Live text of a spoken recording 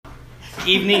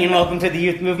Evening and welcome to the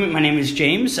Youth Movement. My name is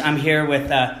James. I'm here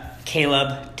with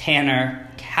Caleb, Tanner,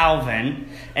 Calvin,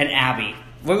 and Abby.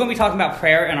 We're going to be talking about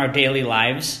prayer in our daily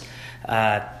lives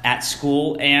at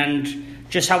school and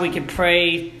just how we can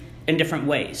pray in different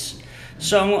ways.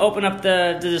 So I'm going to open up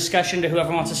the discussion to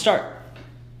whoever wants to start.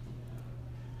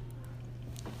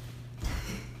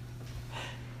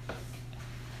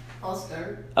 I'll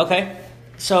start. Okay.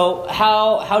 So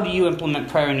how do you implement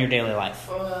prayer in your daily life?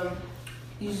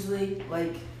 Usually,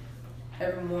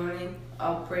 every morning,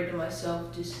 I'll pray to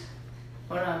myself just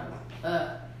when I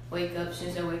wake up. As soon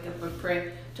as I wake up, I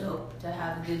pray to hope to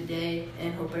have a good day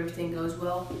and hope everything goes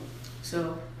well,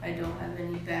 so I don't have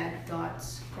any bad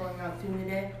thoughts going out through the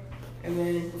day. And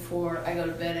then before I go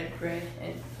to bed, I pray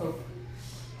and hope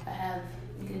I have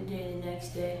a good day the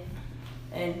next day.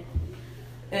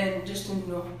 And just in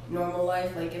normal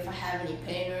life, if I have any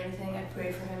pain or anything, I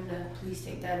pray for him to please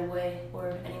take that away.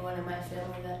 Or anyone in my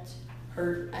family that's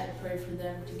hurt, I pray for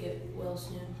them to get well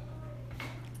soon.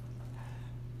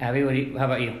 Abby, how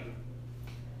about you?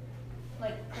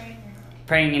 Praying.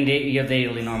 Praying in your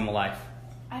daily normal life.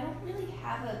 I don't really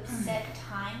have a set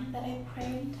time that I pray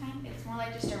in time. It's more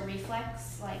like just a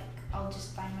reflex. I'll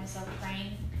just find myself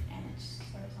praying, and it's just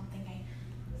sort of something I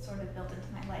sort of built into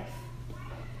my life.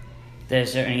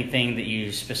 Is there anything that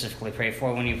you specifically pray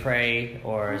for when you pray,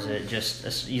 or is it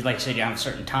just, you like you said, you have a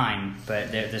certain time,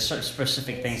 but there's certain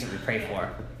specific things that we pray for?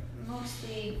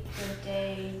 Mostly the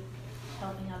day,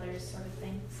 helping others, sort of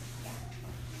things.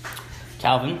 Yeah.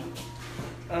 Calvin?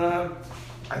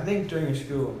 I think during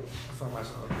school, for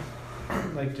myself, I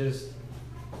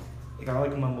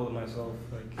mumble to myself,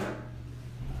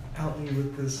 help me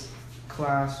with this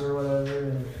class or whatever,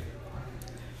 and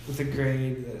with a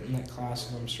grade in that class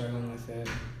if I'm struggling with it.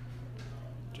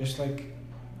 Just I don't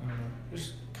know,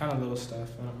 just kind of little stuff.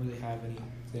 I don't really have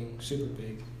anything super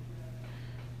big.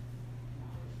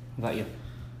 What about you?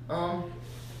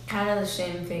 Kind of the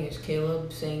same thing as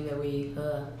Caleb, saying that we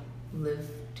live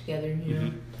together,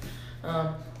 you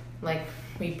know.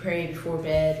 We pray before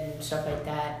bed and stuff like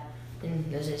that.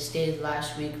 And as I stated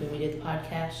last week when we did the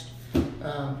podcast,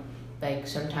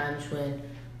 sometimes when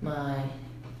my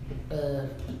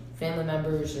family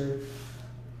members or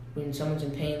when someone's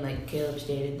in pain, like Caleb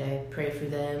stated, I pray for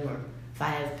them, or if I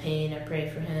have pain, I pray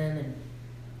for him, and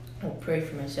I'll pray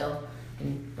for myself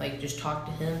and just talk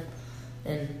to him.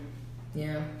 And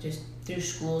just through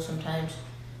school sometimes.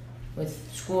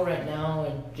 With school right now,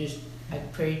 I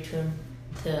pray to him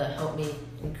to help me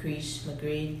increase my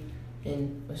grade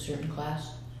in a certain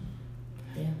class.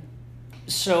 Yeah.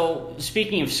 So,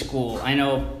 speaking of school, I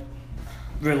know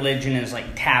religion is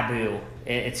taboo.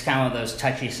 It's kind of one of those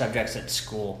touchy subjects at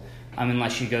school,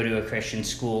 unless you go to a Christian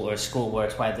school or a school where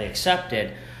it's widely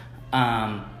accepted.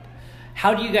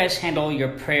 How do you guys handle your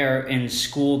prayer in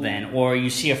school then? Or you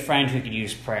see a friend who could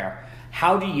use prayer.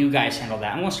 How do you guys handle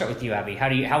that? I'm going to start with you, Abby.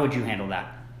 How would you handle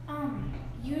that?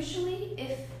 Usually,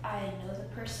 if I know the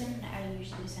person, I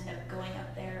usually just end up going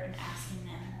up there and asking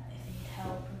them if they need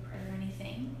help or prayer or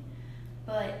anything.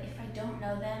 But if I don't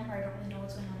know them or I don't really know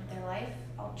what's going on with their life,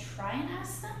 I'll try and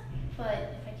ask them.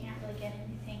 But if I can't really get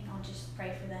anything, I'll just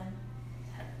pray for them.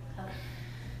 Help.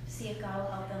 See if God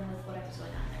will help them with whatever's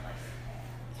going on in their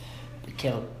life.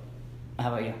 Caleb, how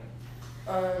about you?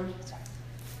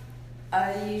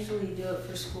 I usually do it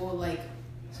for school.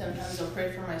 Sometimes I'll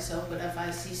pray for myself, but if I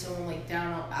see someone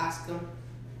down, I'll ask them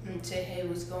and say, hey,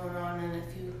 what's going on? And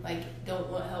if you don't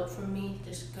want help from me,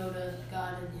 just go to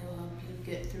God and he'll help you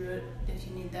get through it if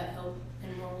you need that help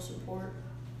and moral support.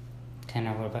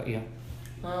 Tanner, what about you?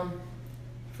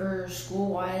 For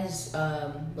school-wise, I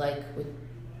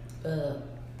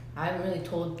haven't really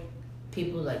told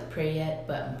people pray yet,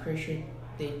 but I'm pretty sure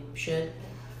they should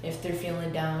if they're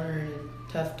feeling down or in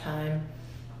a tough time.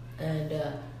 And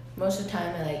most of the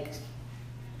time,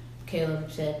 Caleb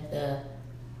said,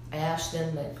 I ask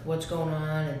them what's going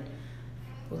on, and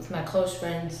with my close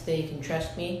friends, they can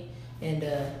trust me. And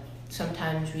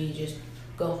sometimes we just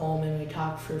go home and we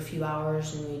talk for a few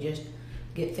hours and we just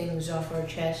get things off our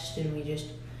chest and we just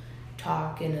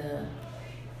talk and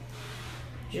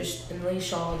just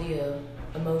unleash all the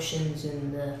emotions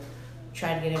and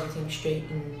try to get everything straight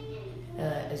and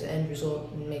as an end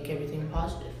result and make everything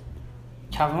positive.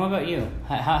 Calvin, what about you?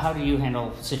 How do you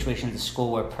handle situations at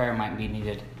school where prayer might be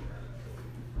needed?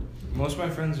 Most of my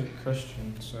friends are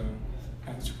Christian, so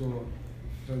at school,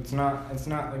 so it's not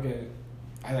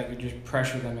I could just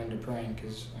pressure them into praying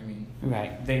because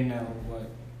right, they know what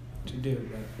to do,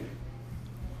 but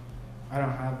I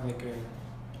don't have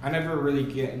I never really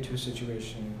get into a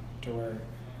situation to where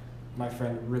my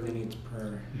friend really needs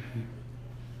prayer.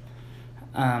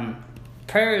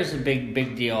 prayer is a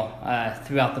big deal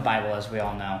throughout the Bible, as we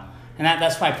all know. And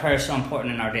that's why prayer is so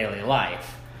important in our daily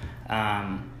life.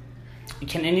 Can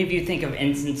any of you think of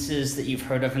instances that you've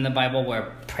heard of in the Bible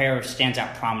where prayer stands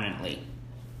out prominently?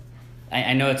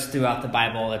 I know it's throughout the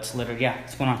Bible. It's literally,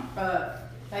 what's going on?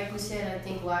 Like we said, I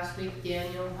think last week,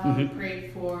 Daniel, how he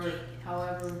prayed for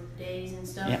however days and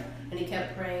stuff. Yeah. And he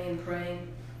kept praying and praying.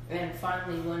 And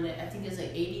finally one day, I think it was like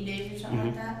 80 days or something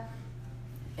like that.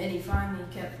 And he finally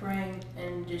kept praying.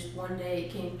 And just one day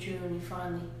it came true and he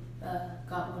finally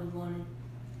got what he wanted.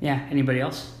 Yeah, anybody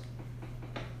else?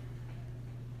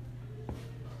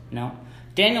 No?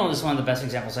 Daniel is one of the best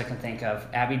examples I can think of.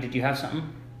 Abby, did you have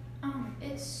something?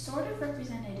 It's sort of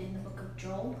represented in the book of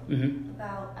Joel,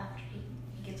 about after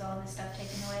he gets all this stuff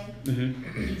taken away,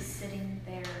 he's sitting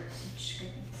there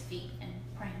scraping his feet and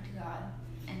praying to God,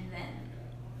 and then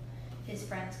his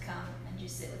friends come and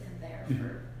just sit with him there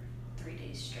for 3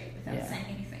 days straight without saying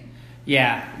anything.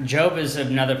 Yeah, Job is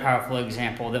another powerful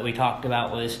example that we talked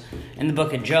about. Was in the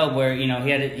book of Job, where he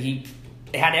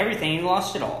had everything, he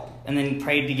lost it all, and then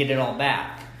prayed to get it all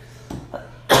back.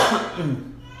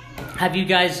 Have you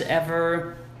guys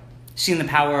ever seen the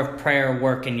power of prayer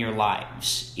work in your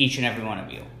lives, each and every one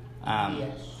of you?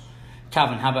 Yes.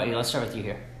 Calvin, how about you? Let's start with you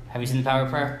here. Have you seen the power of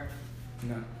prayer?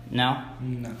 No. No?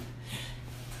 No.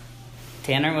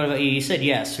 Tanner, what about you? You said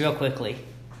yes, real quickly.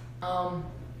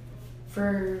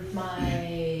 For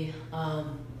my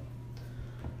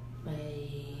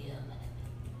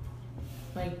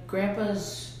my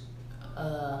grandpa's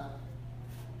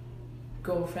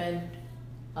girlfriend,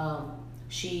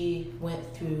 she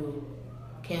went through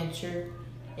cancer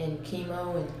and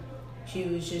chemo, and she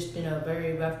was just in a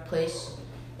very rough place.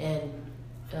 And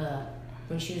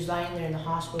when she was lying there in the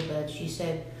hospital bed, she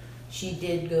said she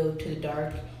did go to the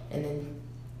dark, and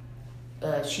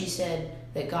then she said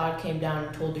that God came down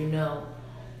and told her no,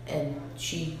 and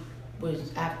she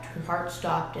was, after her heart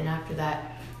stopped, and after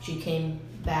that she came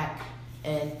back,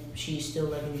 and she's still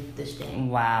living this day.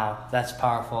 Wow, that's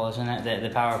powerful, isn't it? The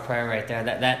power of prayer right there.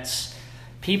 That's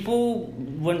people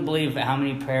wouldn't believe how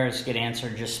many prayers get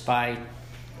answered just by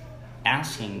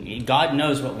asking. God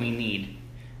knows what we need.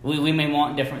 We may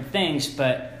want different things,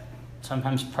 but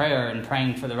sometimes prayer and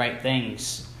praying for the right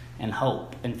things and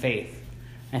hope and faith.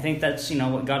 I think that's,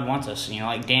 what God wants us,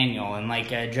 like Daniel and like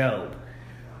Job.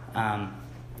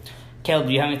 Caleb,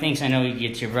 do you have any things? I know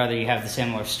it's your brother, you have the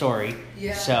similar story.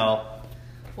 Yeah. So,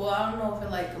 Well, I don't know if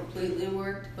it completely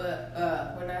worked, but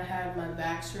when I had my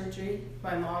back surgery,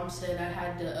 my mom said I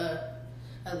had to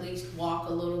at least walk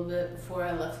a little bit before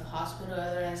I left the hospital,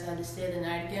 otherwise I had to stay the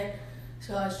night again.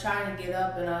 So I was trying to get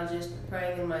up, and I was just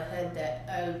praying in my head that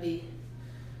I would be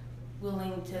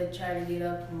willing to try to get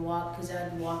up and walk, because I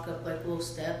had to walk up like little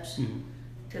steps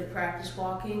to practice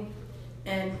walking.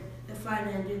 And if I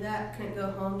didn't do that, I couldn't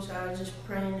go home, so I was just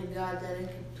praying to God that I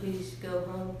could please go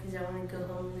home, because I want to go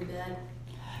home really bad.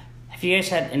 have you guys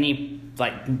had any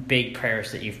big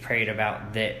prayers that you've prayed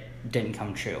about that didn't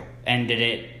come true? And did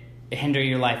it hinder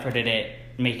your life, or did it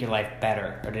make your life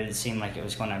better, or did it seem like it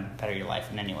was going to better your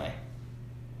life in any way?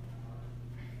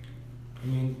 I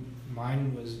mean,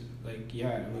 mine was it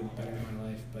would better my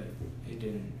life, but it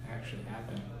didn't actually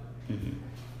happen.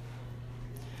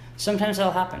 Sometimes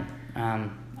that'll happen.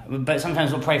 But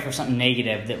sometimes we'll pray for something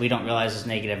negative that we don't realize is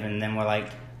negative, and then we're like,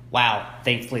 wow,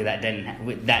 thankfully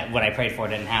that what I prayed for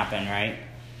didn't happen, right?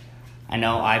 I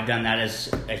know I've done that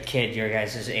as a kid, your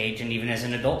guys' age, and even as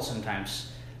an adult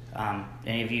sometimes.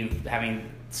 Any of you having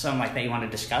something like that you want to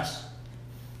discuss?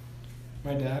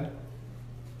 My dad,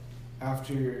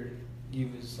 after he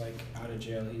was out of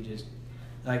jail, he just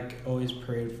always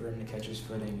prayed for him to catch his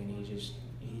footing, and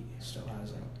he still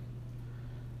hasn't.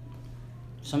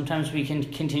 Sometimes we can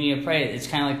continue to pray. It's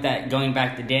kind of like that, going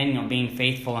back to Daniel, being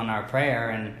faithful in our prayer,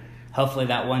 and hopefully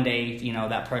that one day,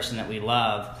 that person that we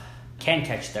love can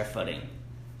catch their footing.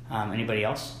 Anybody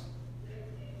else?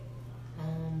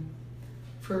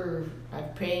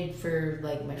 I've prayed for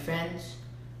my friends,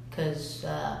 because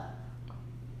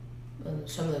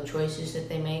some of the choices that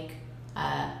they make,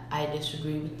 I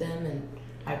disagree with them, and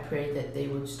I pray that they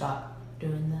would stop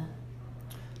doing that.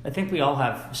 I think we all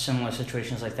have similar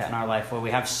situations like that in our life, where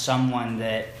we have someone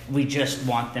that we just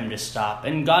want them to stop.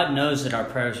 And God knows that our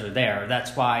prayers are there.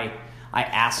 That's why I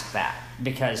ask that.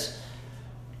 Because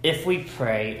if we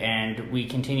pray and we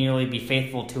continually be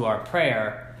faithful to our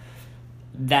prayer,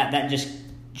 that just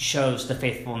shows the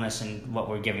faithfulness in what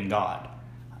we're giving God.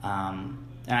 And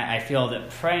I feel that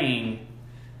praying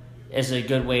is a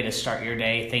good way to start your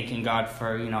day, thanking God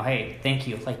for, hey, thank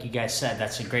you. Like you guys said,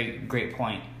 that's a great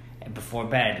point. Before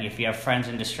bed, if you have friends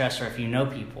in distress, or if you know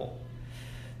people,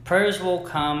 prayers will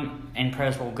come and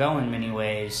prayers will go in many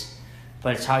ways,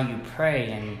 but it's how you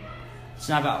pray, and it's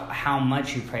not about how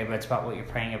much you pray, but it's about what you're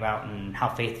praying about and how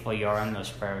faithful you are in those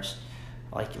prayers.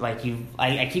 I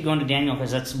keep going to Daniel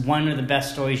because that's one of the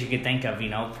best stories you could think of.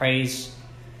 Prays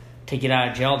to get out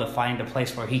of jail to find a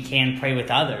place where he can pray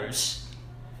with others,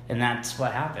 and that's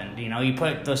what happened. You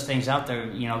put those things out there.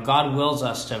 God wills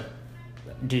us to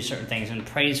do certain things and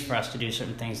prays for us to do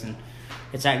certain things, and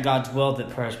it's at God's will that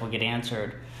prayers will get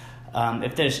answered.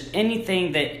 If there's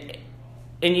anything that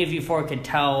any of you four could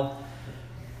tell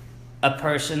a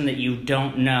person that you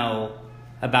don't know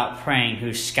about praying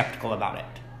who's skeptical about it,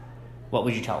 what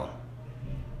would you tell them?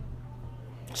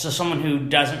 So someone who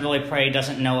doesn't really pray,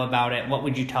 doesn't know about it, what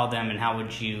would you tell them, and how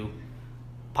would you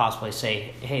possibly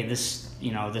say, hey, this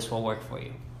will work for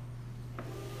you?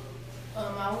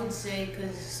 I would say,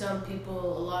 because a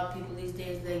lot of people these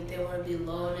days, they want to be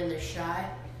alone and they're shy.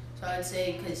 So I'd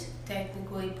say, because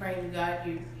technically praying to God,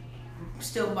 you're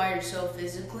still by yourself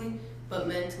physically, but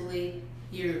mentally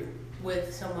you're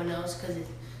with someone else, because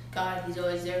God, he's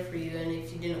always there for you. And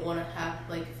if you didn't want to have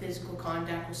physical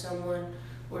contact with someone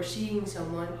or seeing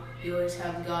someone, you always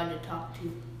have God to talk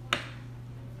to.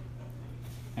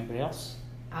 Anybody else?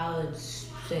 I would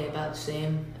say about the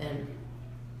same, and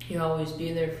he'll always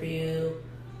be there for you,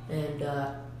 and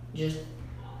just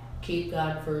keep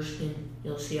God first, and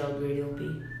you'll see how great he'll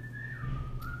be.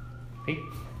 Pete?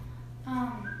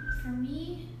 For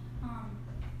me,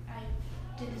 I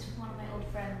did this with one of my old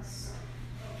friends.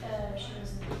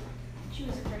 She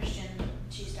was a Christian.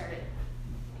 She started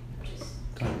just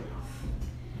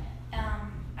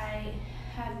I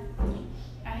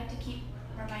had to keep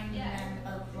reminding them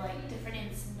of different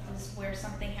instances where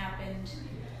something happened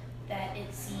that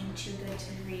it seemed too good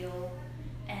to be real,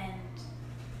 and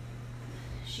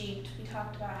we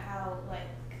talked about how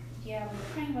we were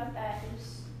praying about that, it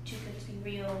was too good to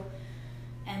be real,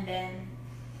 and then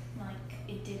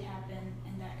it did happen,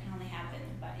 and that can only happen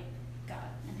by God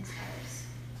and his powers.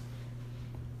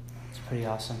 It's pretty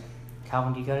awesome.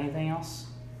 Calvin, do you got anything else?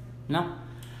 No? All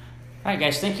right,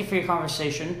 guys, thank you for your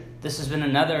conversation. This has been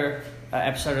another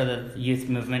episode of the youth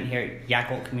movement here at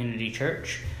Yakult Community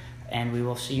Church, and we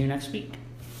will see you next week.